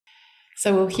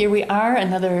So here we are,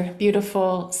 another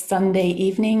beautiful Sunday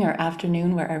evening or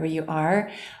afternoon, wherever you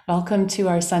are. Welcome to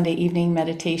our Sunday evening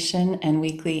meditation and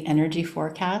weekly energy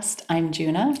forecast. I'm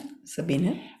Juna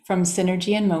Sabine. from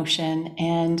Synergy in Motion,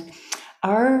 and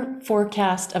our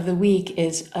forecast of the week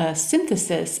is a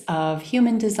synthesis of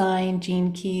human design,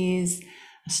 gene keys,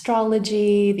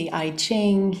 astrology, the I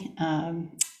Ching,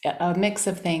 a mix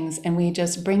of things, and we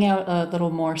just bring out a little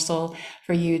morsel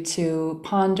for you to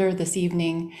ponder this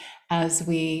evening as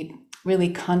we really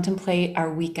contemplate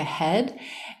our week ahead.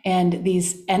 And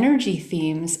these energy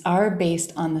themes are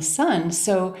based on the sun.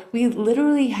 So we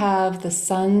literally have the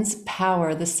sun's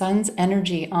power, the sun's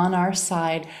energy on our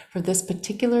side for this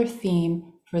particular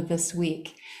theme for this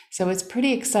week. So it's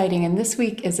pretty exciting. And this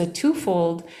week is a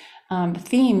twofold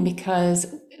theme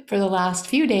because for the last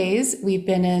few days, we've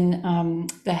been in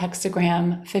the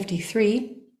hexagram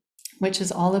 53, which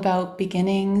is all about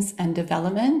beginnings and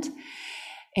development.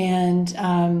 And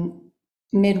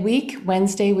midweek,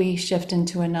 Wednesday, we shift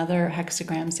into another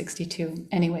hexagram 62.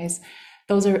 Anyways,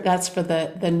 that's for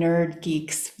the nerd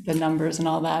geeks, the numbers and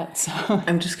all that. So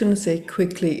I'm just going to say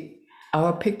quickly,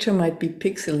 our picture might be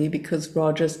pixely because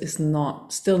Rogers is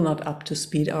still not up to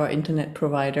speed, our internet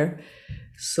provider.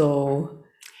 So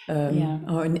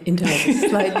our internet is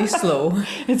slightly slow.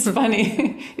 It's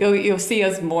funny. You'll see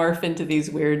us morph into these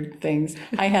weird things.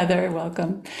 Hi, Heather.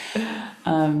 Welcome.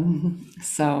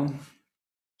 So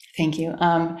thank you.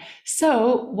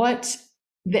 So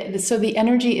the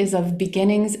energy is of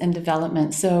beginnings and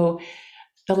development. So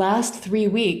the last 3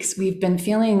 weeks, we've been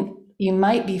feeling, you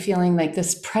might be feeling like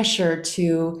this pressure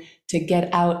to get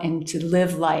out and to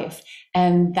live life.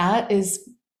 And that is,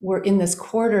 we're in this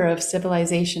quarter of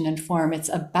civilization and form. It's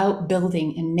about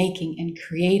building and making and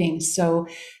creating. So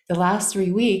the last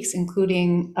 3 weeks,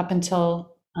 including up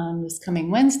until this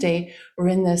coming Wednesday, we're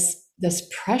in this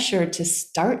pressure to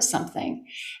start something.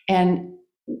 And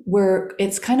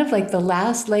it's kind of like the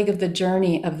last leg of the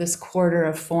journey of this quarter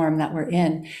of form that we're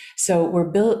in. So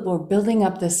we're building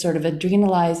up this sort of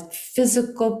adrenalized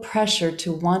physical pressure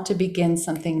to want to begin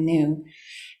something new.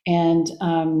 And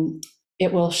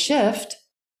it will shift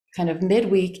kind of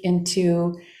midweek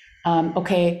into,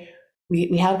 okay,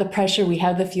 we have the pressure, we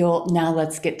have the fuel, now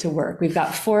let's get to work. We've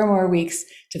got 4 more weeks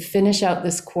to finish out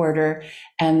this quarter,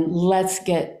 and let's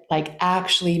get like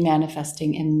actually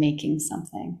manifesting and making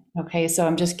something. Okay, so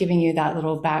I'm just giving you that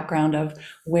little background of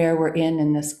where we're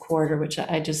in this quarter, which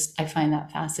I find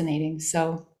that fascinating.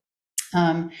 So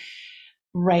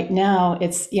right now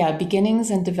it's, beginnings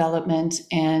and development.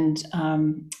 And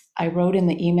I wrote in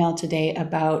the email today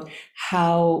about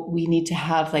how we need to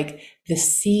have like the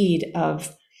seed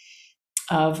of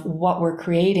what we're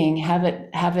creating, have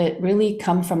it really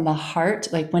come from the heart.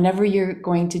 Like whenever you're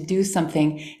going to do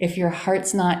something, if your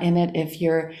heart's not in it, if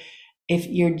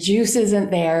your juice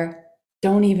isn't there,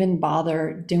 don't even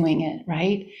bother doing it,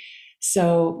 right?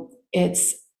 So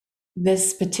it's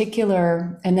this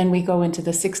particular, and then we go into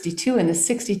the 62, and the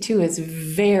 62 is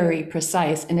very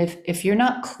precise. And if you're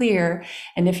not clear,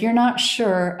 and if you're not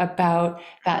sure about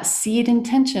that seed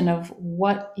intention of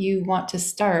what you want to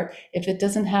start, if it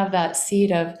doesn't have that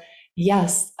seed of,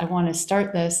 yes, I want to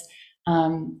start this,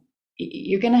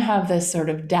 you're going to have this sort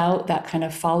of doubt that kind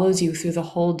of follows you through the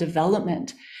whole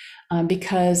development.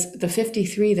 Because the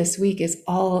 53 this week it's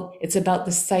about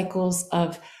the cycles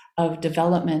of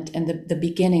development and the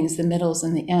beginnings, the middles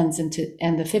and the ends,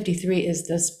 and the 53 is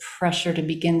this pressure to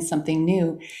begin something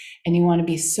new. And you want to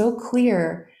be so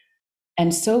clear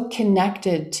and so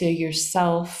connected to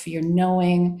yourself, your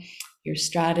knowing, your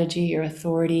strategy, your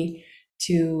authority,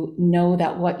 to know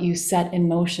that what you set in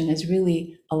motion is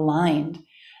really aligned.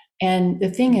 And the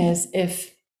thing is,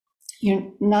 if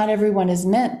not everyone is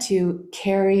meant to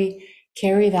carry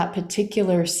that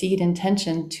particular seed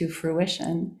intention to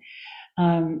fruition.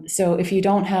 So if you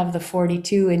don't have the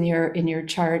 42 in your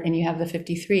chart and you have the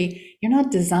 53, you're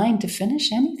not designed to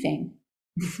finish anything.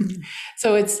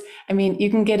 So you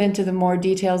can get into the more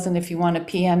details, and if you want to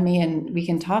PM me and we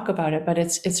can talk about it, but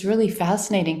it's really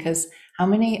fascinating because how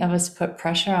many of us put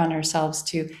pressure on ourselves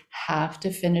to have to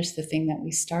finish the thing that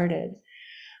we started?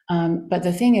 But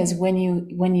the thing is, when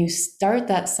you start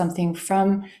that something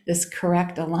from this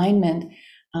correct alignment,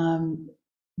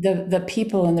 the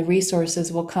people and the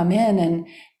resources will come in,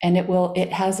 and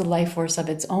it has a life force of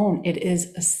its own. It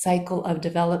is a cycle of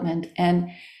development, and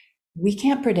we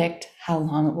can't predict how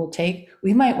long it will take.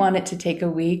 We might want it to take a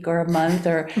week or a month,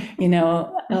 or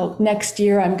oh, next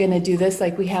year I'm going to do this.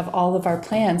 Like we have all of our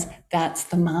plans. That's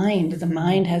the mind. The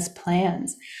mind has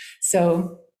plans.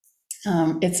 So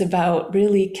It's about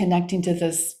really connecting to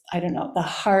this, I don't know, the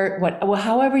heart,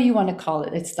 however you want to call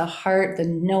it. It's the heart, the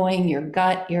knowing, your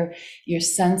gut, your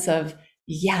sense of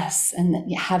yes, and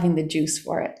having the juice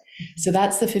for it. So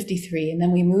that's the 53. And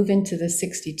then we move into the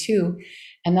 62,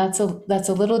 and that's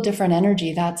a little different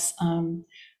energy. That's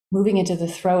moving into the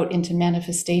throat, into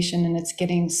manifestation, and it's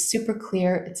getting super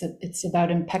clear. It's about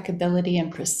impeccability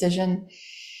and precision.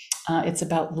 It's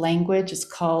about language. It's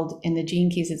called, in the Gene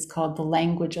Keys, it's called the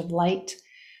language of light.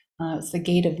 It's the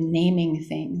gate of naming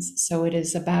things. So it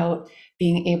is about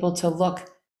being able to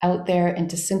look out there and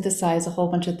to synthesize a whole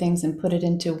bunch of things and put it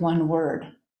into one word,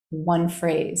 one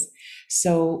phrase.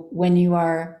 So when you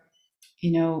are,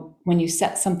 when you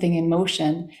set something in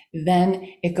motion, then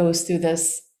it goes through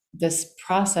this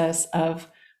process of,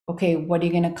 okay, what are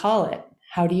you going to call it?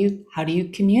 How do you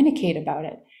communicate about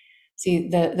it? See,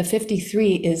 the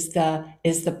 53 is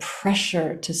the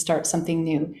pressure to start something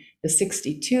new. The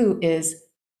 62 is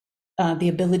the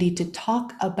ability to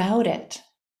talk about it.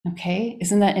 Okay,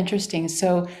 isn't that interesting?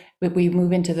 So we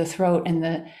move into the throat,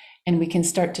 and we can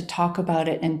start to talk about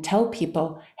it and tell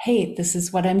people, hey, this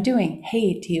is what I'm doing.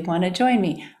 Hey, do you want to join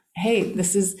me? Hey,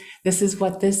 this is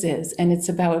what this is. And it's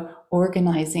about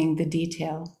organizing the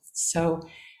detail. So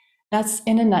that's,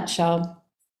 in a nutshell,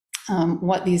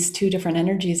 what these two different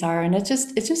energies are. And it's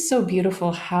just so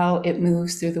beautiful how it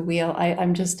moves through the wheel.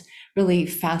 I'm just really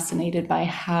fascinated by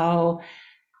how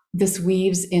this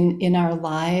weaves in our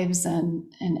lives and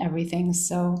everything.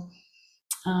 So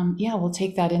yeah, we'll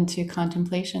take that into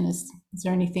contemplation. Is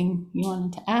there anything you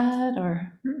wanted to add,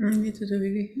 or? You did a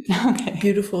really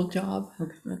beautiful job.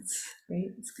 Okay, that's great.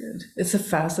 It's good. It's a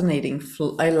fascinating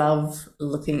flow. I love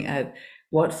looking at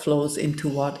what flows into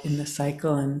what in the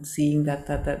cycle and seeing that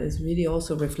is really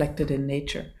also reflected in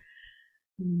nature.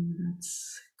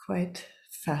 That's quite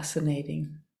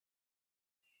fascinating.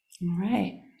 All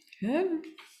right. Good.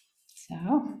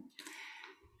 So,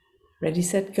 ready,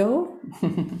 set, go.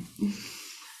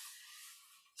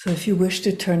 So if you wish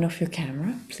to turn off your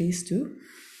camera, please do.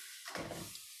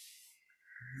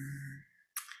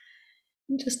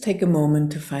 And just take a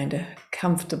moment to find a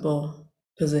comfortable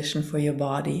position for your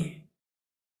body.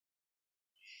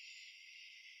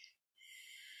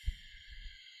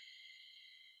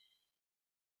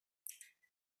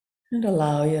 And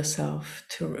allow yourself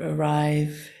to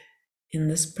arrive in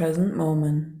this present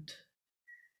moment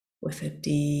with a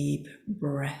deep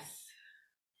breath.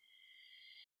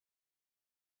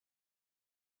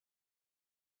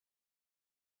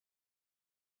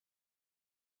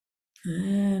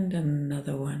 And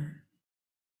another one.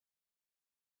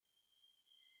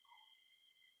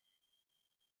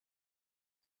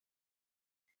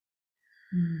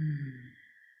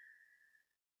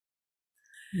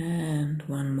 And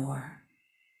one more.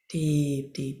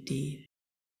 Deep, deep, deep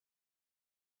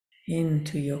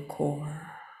into your core.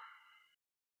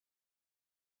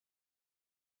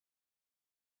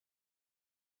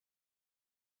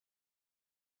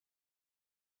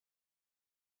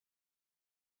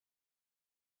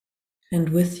 And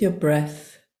with your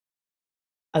breath,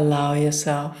 allow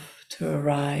yourself to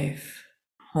arrive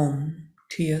home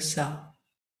to yourself.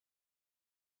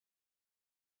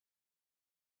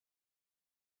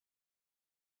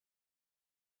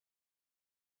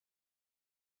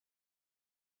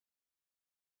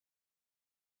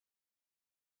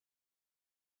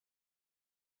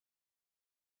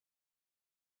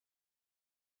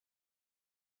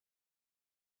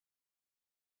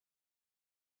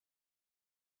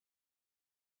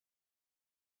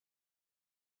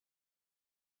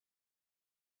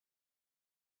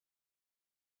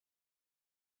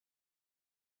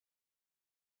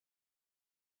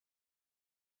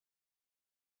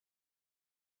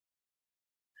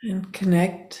 And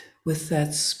connect with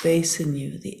that space in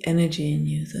you, the energy in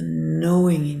you, the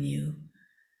knowing in you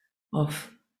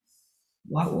of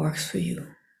what works for you,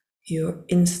 your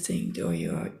instinct or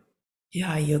your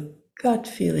gut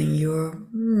feeling,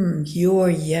 your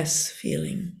yes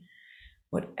feeling,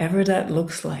 whatever that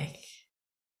looks like.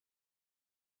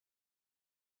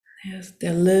 Yes,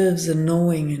 there lives a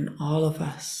knowing in all of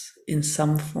us in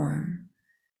some form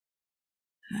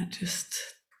that just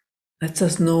lets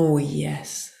us know,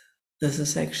 yes, this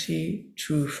is actually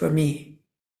true for me.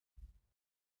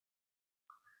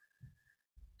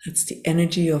 That's the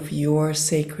energy of your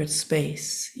sacred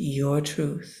space, your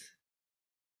truth.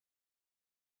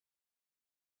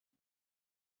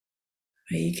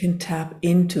 Where you can tap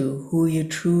into who you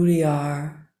truly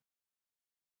are.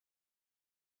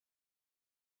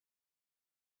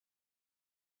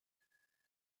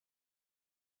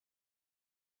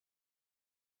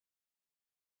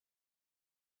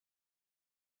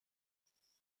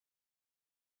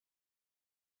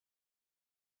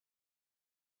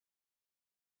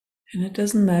 And it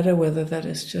doesn't matter whether that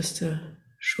is just a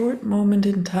short moment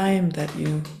in time that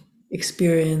you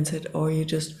experience it or you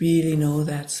just really know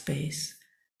that space.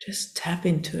 Just tap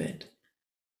into it.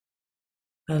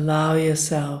 Allow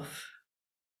yourself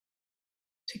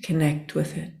to connect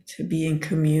with it, to be in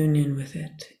communion with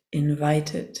it.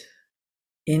 Invite it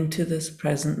into this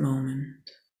present moment.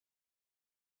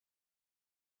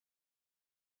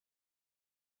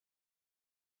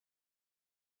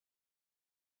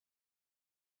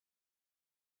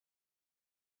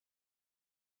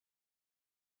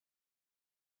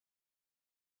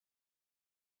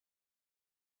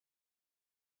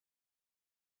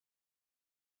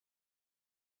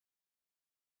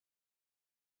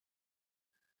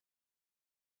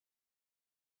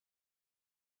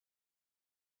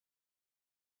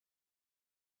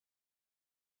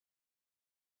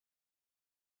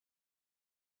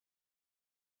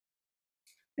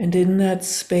 And in that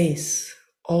space,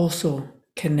 also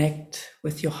connect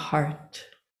with your heart,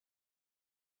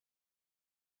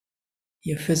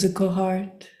 your physical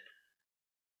heart,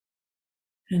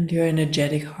 and your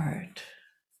energetic heart.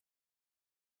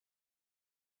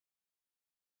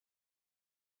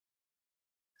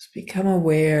 Just become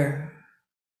aware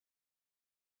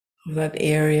of that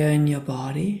area in your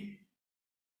body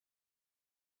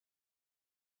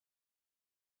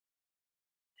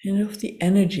and of the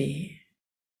energy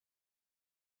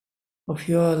of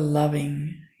your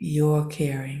loving, your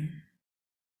caring.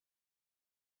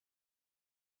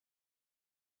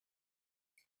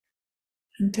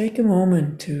 And take a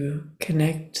moment to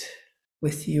connect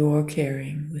with your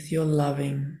caring, with your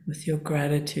loving, with your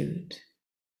gratitude.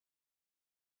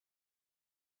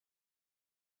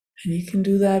 And you can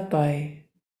do that by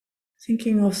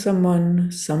thinking of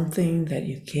someone, something that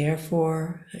you care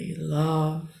for, that you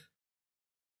love.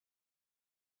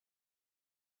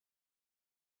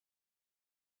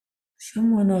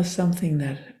 Someone or something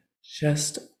that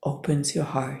just opens your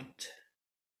heart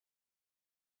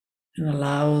and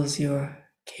allows your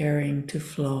caring to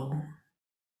flow.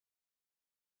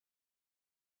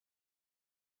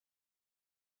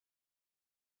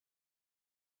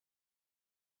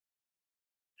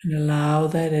 And allow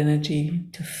that energy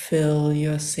to fill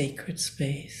your sacred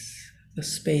space, the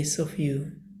space of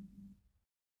you.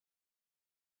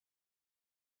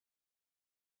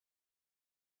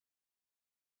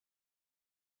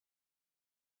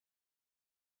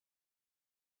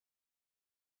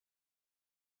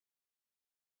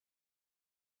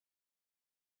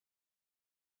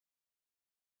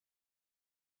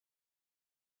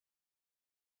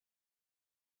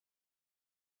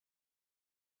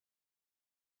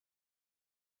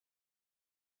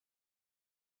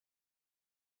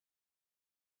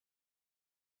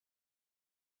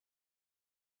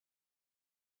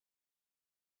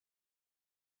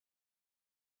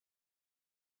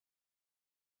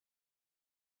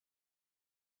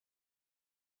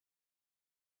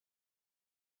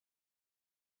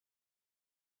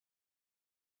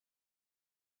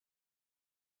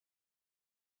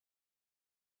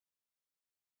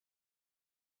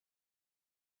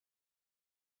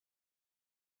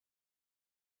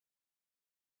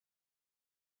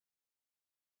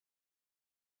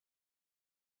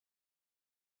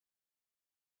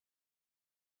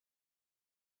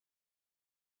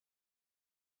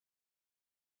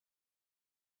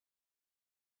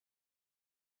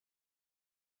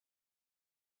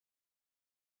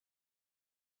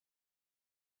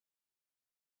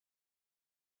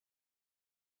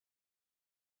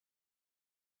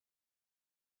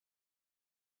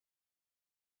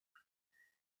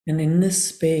 And in this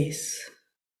space,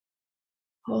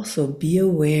 also be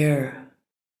aware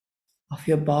of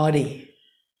your body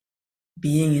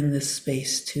being in this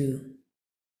space too.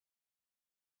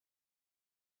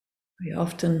 We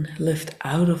often lift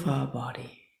out of our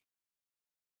body,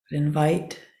 but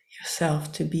invite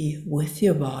yourself to be with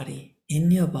your body, in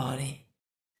your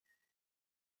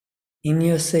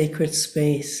sacred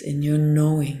space, in your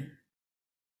knowing.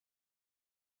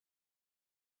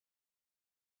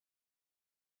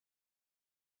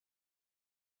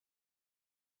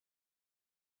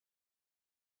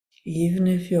 Even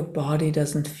if your body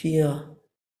doesn't feel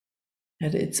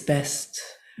at its best,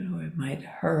 or it might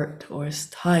hurt, or is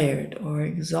tired, or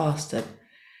exhausted,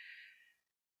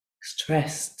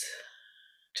 stressed,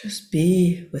 just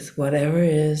be with whatever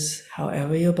is,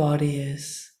 however your body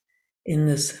is, in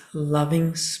this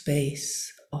loving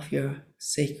space of your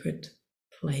sacred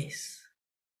place.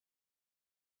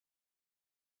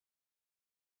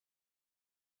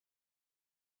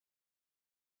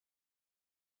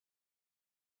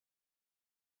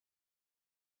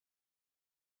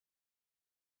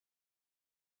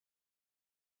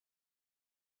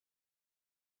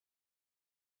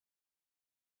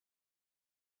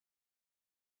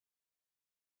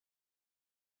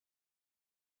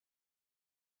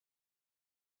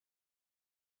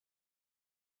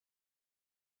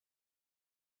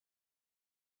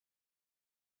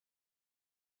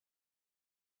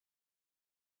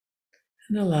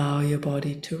 And allow your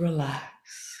body to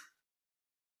relax.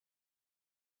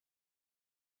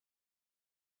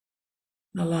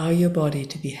 Allow your body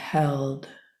to be held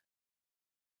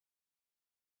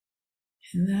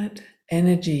in that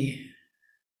energy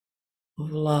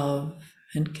of love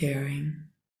and caring.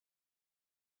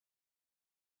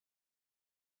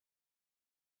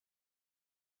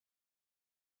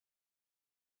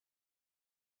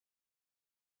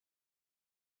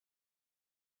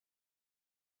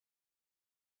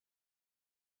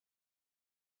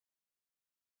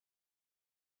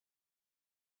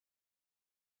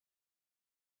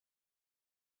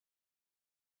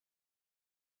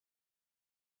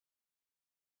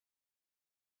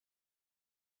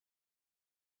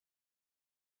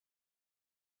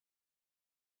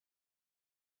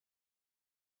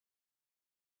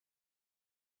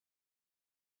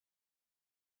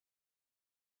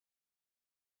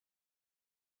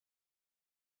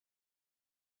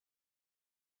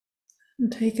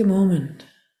 And take a moment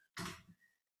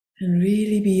and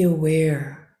really be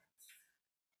aware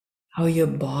how your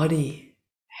body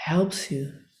helps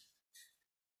you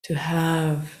to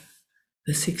have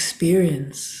this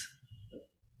experience,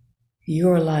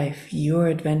 your life, your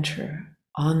adventure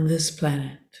on this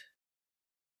planet.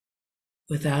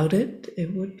 Without it,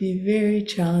 it would be very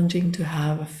challenging to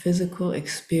have a physical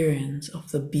experience of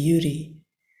the beauty,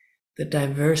 the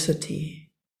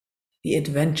diversity, the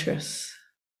adventures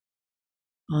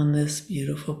on this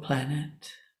beautiful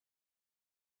planet.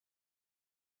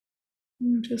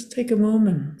 And just take a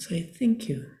moment, say thank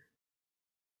you.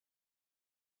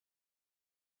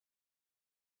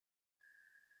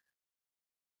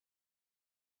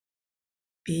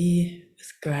 Be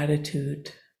with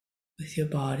gratitude with your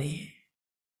body.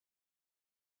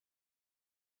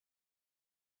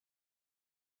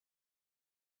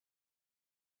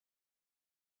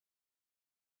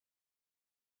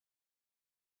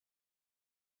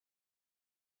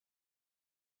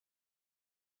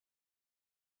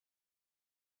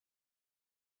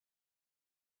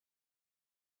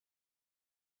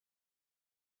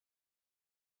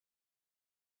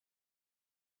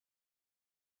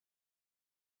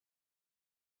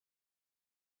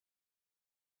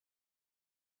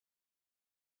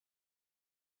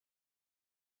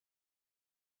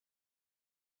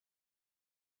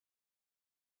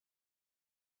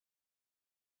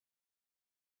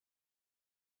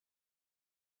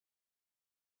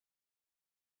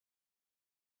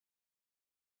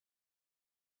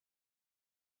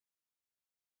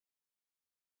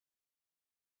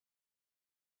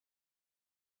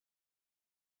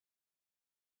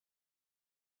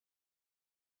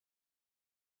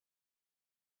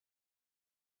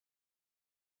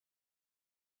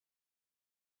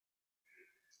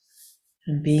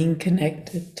 And being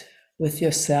connected with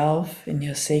yourself in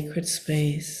your sacred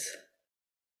space,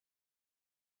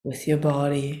 with your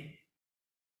body,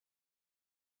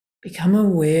 become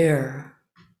aware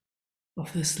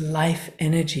of this life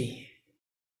energy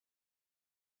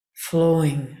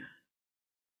flowing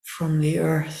from the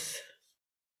earth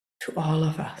to all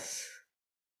of us,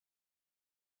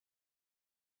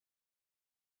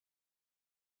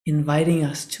 inviting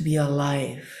us to be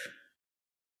alive,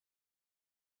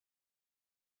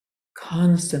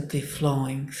 constantly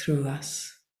flowing through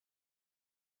us,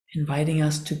 inviting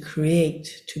us to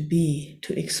create, to be,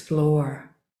 to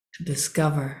explore, to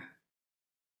discover.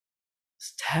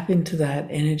 Tap into that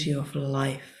energy of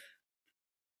life.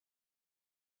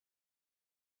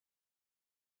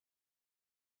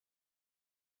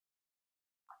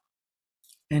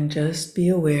 And just be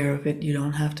aware of it. You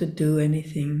don't have to do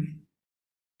anything.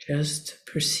 Just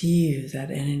perceive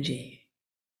that energy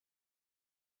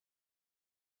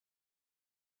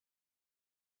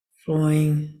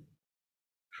flowing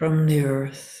from the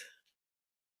earth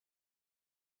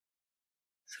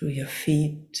through your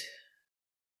feet,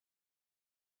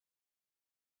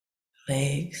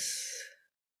 legs,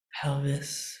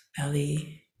 pelvis,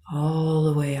 belly, all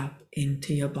the way up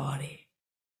into your body.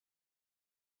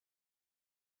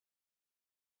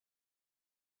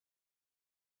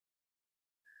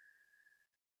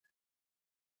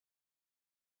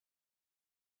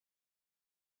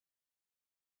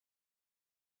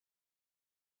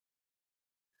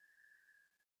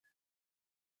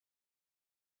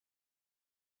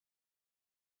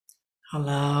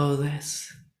 Allow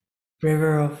this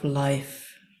river of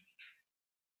life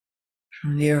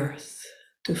from the earth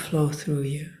to flow through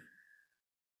you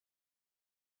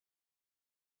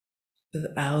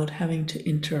without having to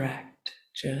interact.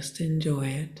 Just enjoy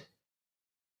it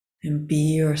and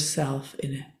be yourself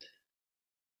in it.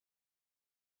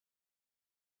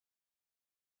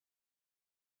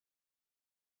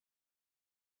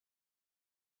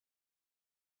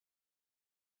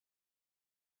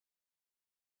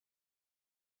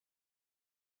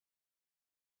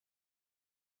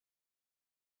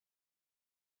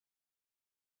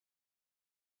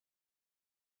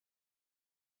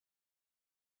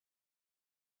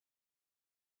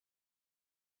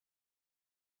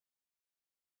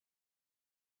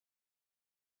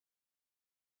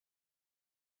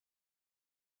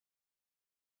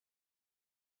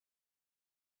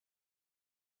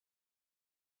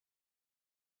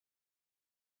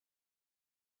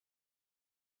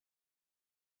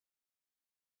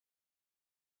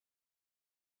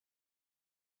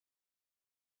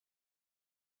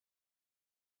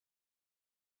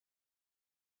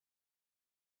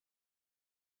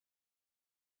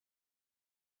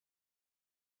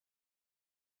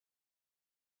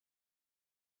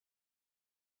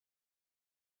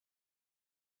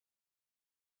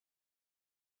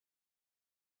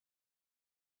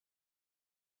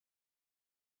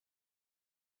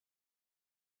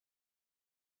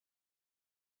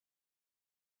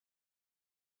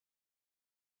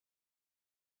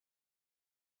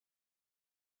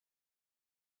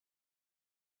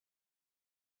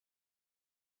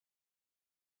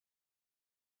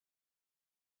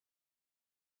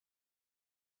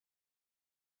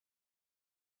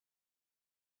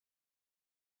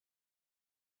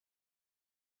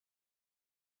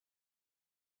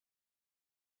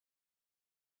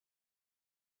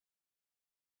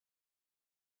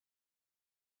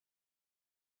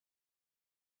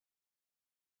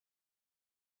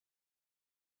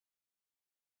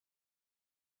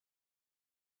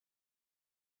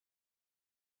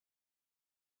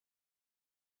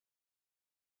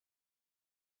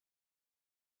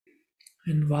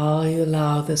 And while you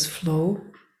allow this flow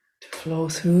to flow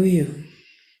through you,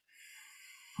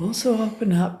 also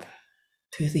open up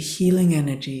to the healing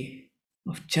energy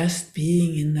of just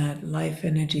being in that life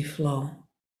energy flow.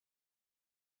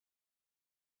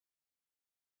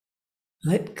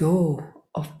 Let go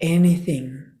of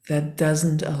anything that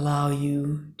doesn't allow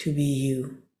you to be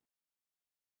you.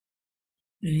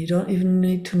 And you don't even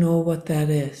need to know what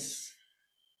that is.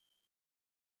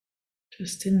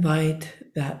 Just invite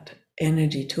that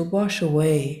energy to wash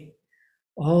away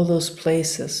all those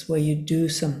places where you do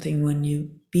something, when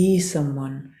you be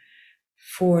someone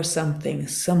for something,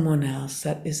 someone else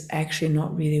that is actually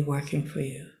not really working for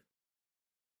you.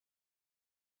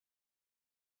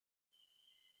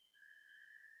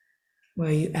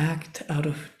 Where you act out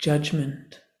of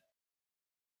judgment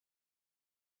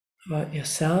about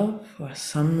yourself or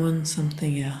someone,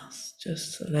 something else.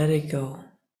 Just let it go.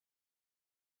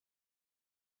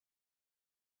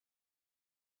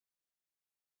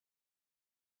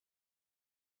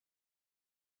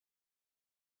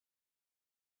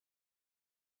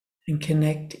 And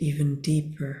connect even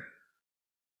deeper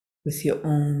with your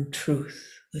own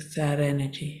truth, with that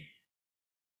energy.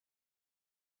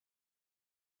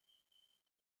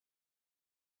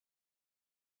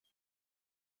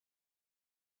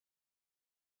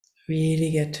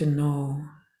 Really get to know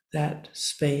that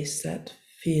space, that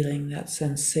feeling, that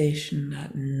sensation,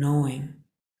 that knowing,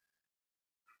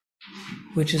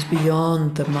 which is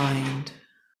beyond the mind.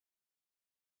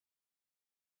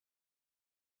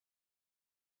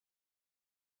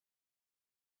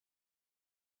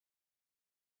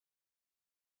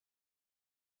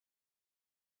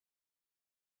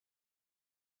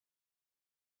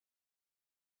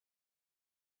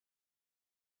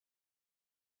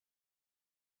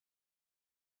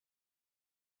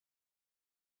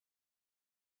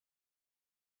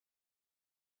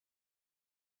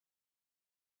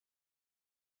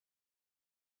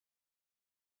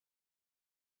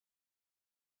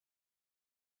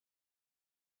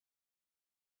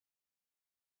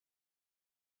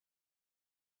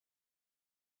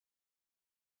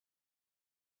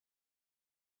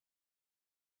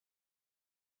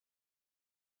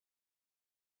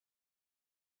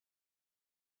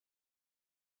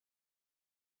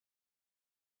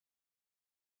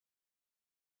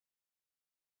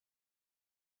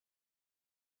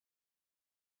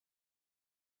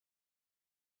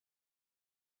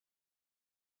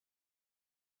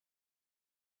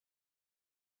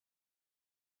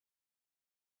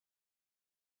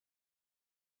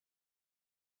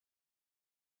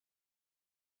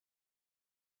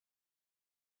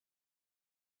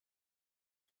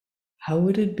 How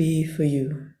would it be for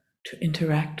you to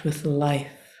interact with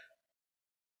life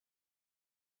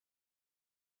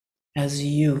as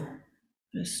you,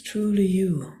 as truly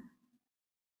you,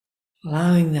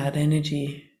 allowing that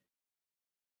energy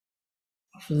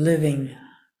of living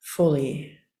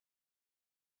fully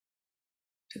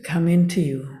to come into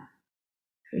you,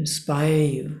 to inspire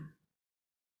you,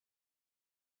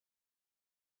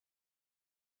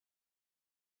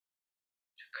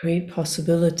 to create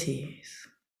possibilities,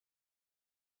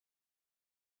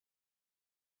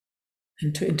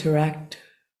 and to interact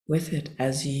with it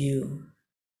as you.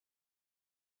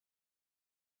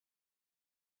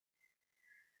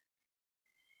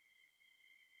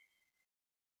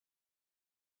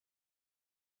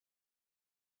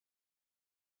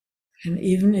 And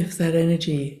even if that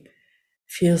energy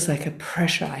feels like a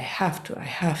pressure, I have to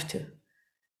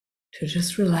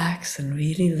just relax and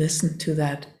really listen to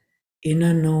that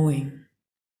inner knowing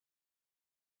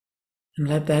and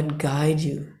let that guide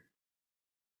you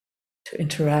to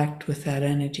interact with that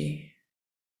energy.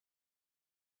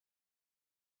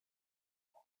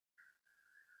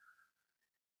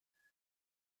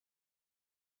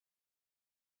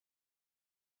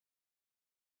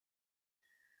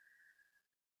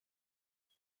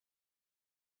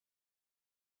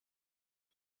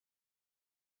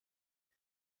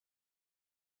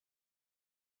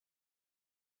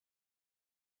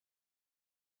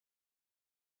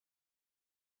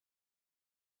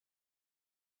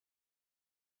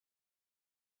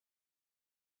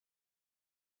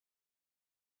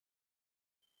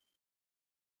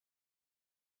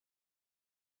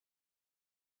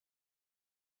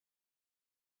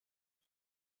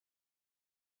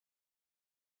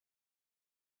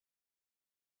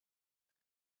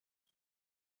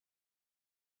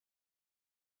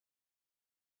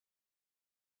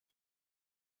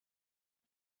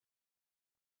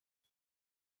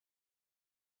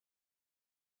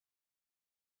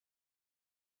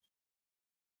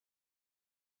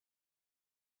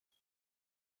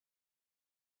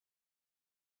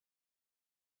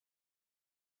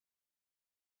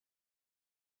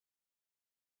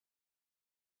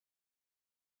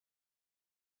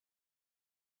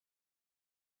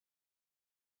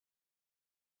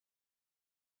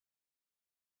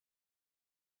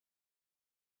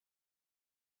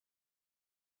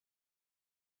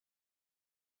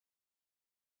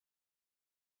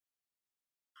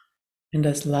 And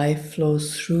as life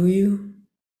flows through you,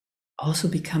 also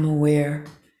become aware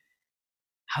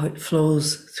how it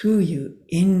flows through you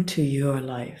into your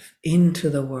life, into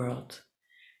the world,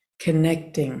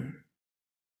 connecting,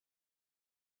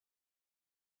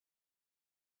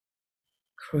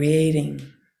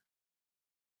 creating,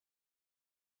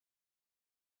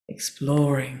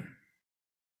 exploring.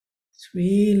 Just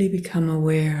really become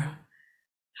aware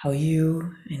how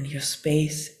you and your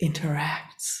space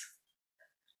interacts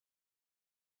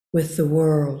with the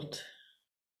world.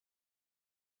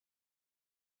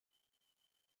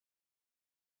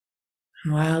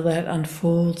 And while that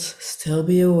unfolds, still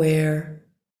be aware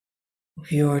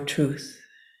of your truth.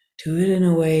 Do it in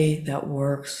a way that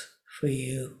works for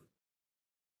you.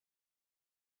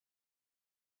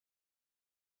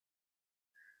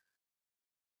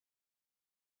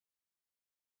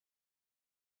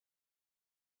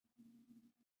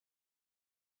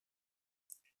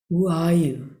 Who are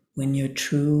you when you're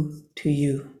true to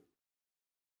you?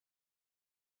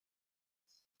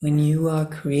 When you are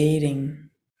creating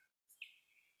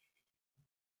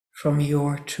from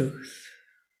your truth,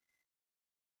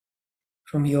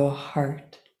 from your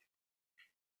heart.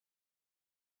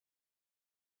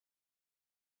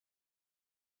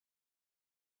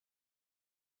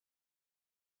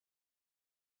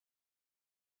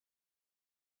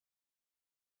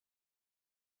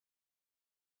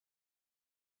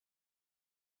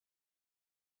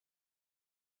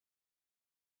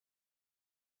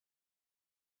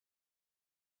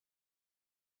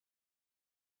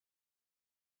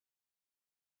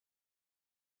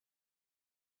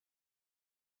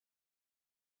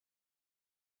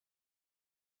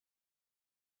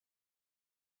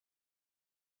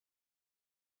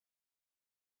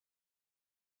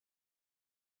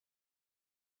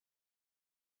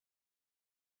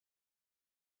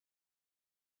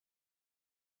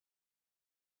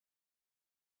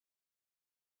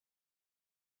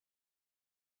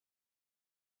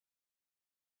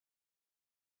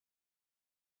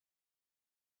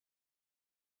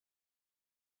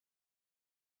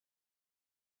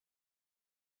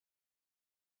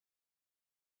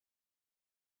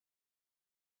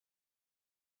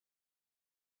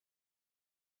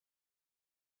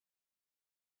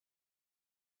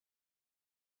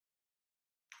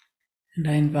 And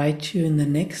I invite you in the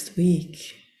next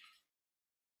week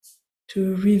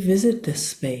to revisit this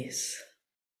space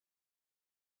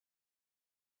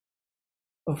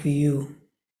of you,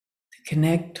 to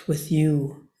connect with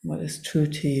you, what is true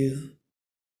to you.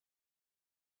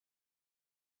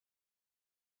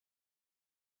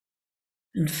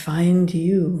 And find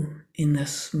you in the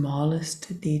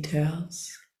smallest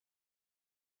details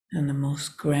and the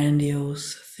most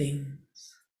grandiose things.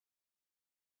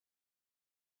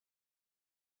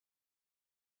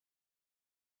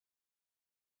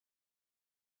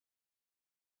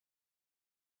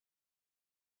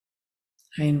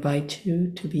 I invite you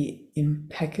to be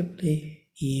impeccably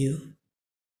you,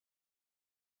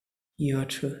 your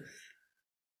truth.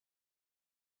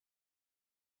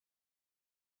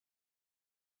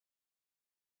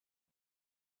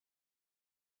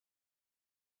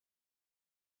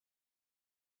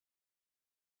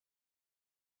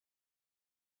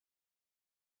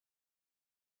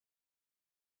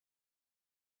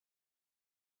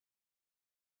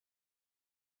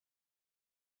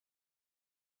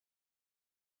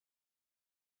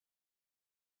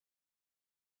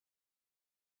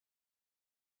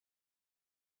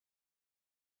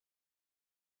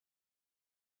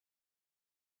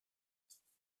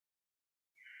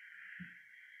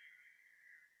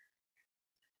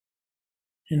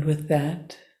 And with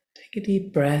that, take a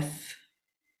deep breath.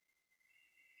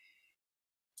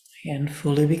 Again,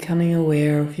 fully becoming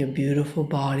aware of your beautiful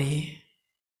body.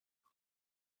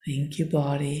 Thank you,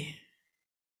 body.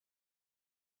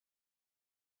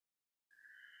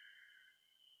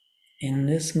 In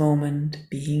this moment,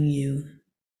 being you,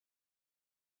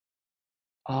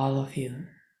 all of you.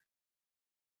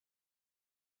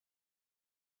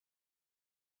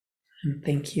 And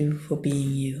thank you for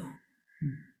being you.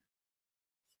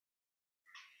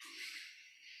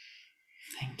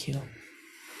 Thank you.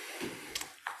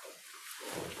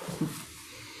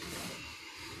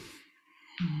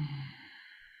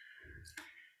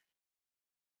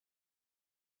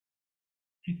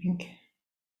 I think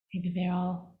maybe they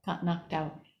all got knocked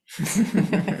out.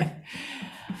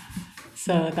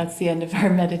 So that's the end of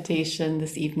our meditation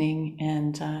this evening,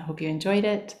 and I hope you enjoyed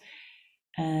it.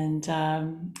 And,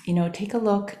 take a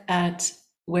look at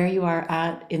where you are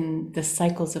at in the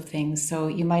cycles of things. So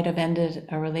you might have ended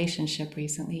a relationship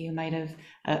recently, you might have,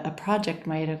 a project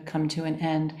might have come to an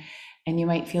end, and you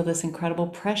might feel this incredible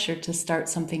pressure to start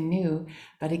something new.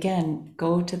 But again,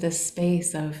 go to this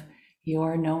space of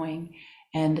your knowing.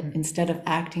 And instead of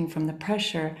acting from the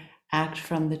pressure, act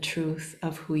from the truth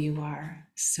of who you are.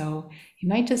 So you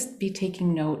might just be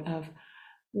taking note of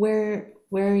where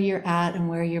you're at and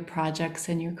where your projects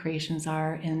and your creations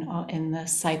are in the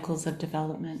cycles of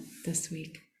development this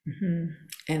week.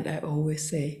 And I always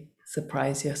say,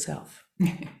 surprise yourself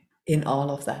in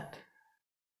all of that.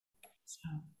 So,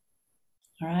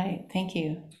 all right, thank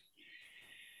you.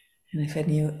 And if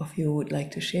any of you would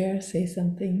like to share, say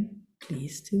something,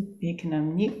 please do. You can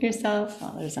unmute yourself.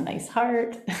 Oh, there's a nice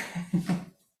heart.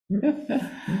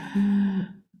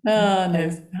 Oh,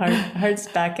 nice. Heart's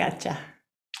back at you.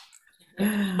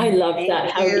 I love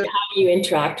that, how you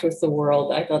interact with the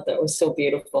world. I thought that was so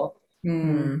beautiful.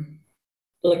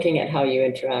 Looking at how you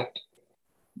interact.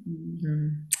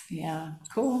 Yeah,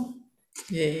 cool.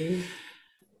 Yay.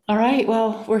 All right,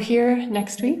 well, we're here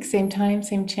next week, same time,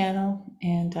 same channel,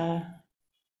 and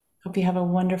hope you have a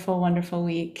wonderful, wonderful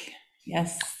week.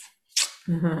 Yes.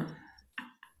 Until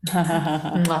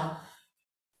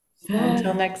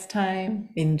next time.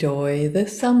 Enjoy the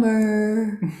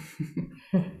summer.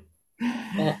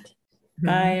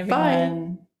 Bye, everyone.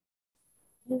 Bye.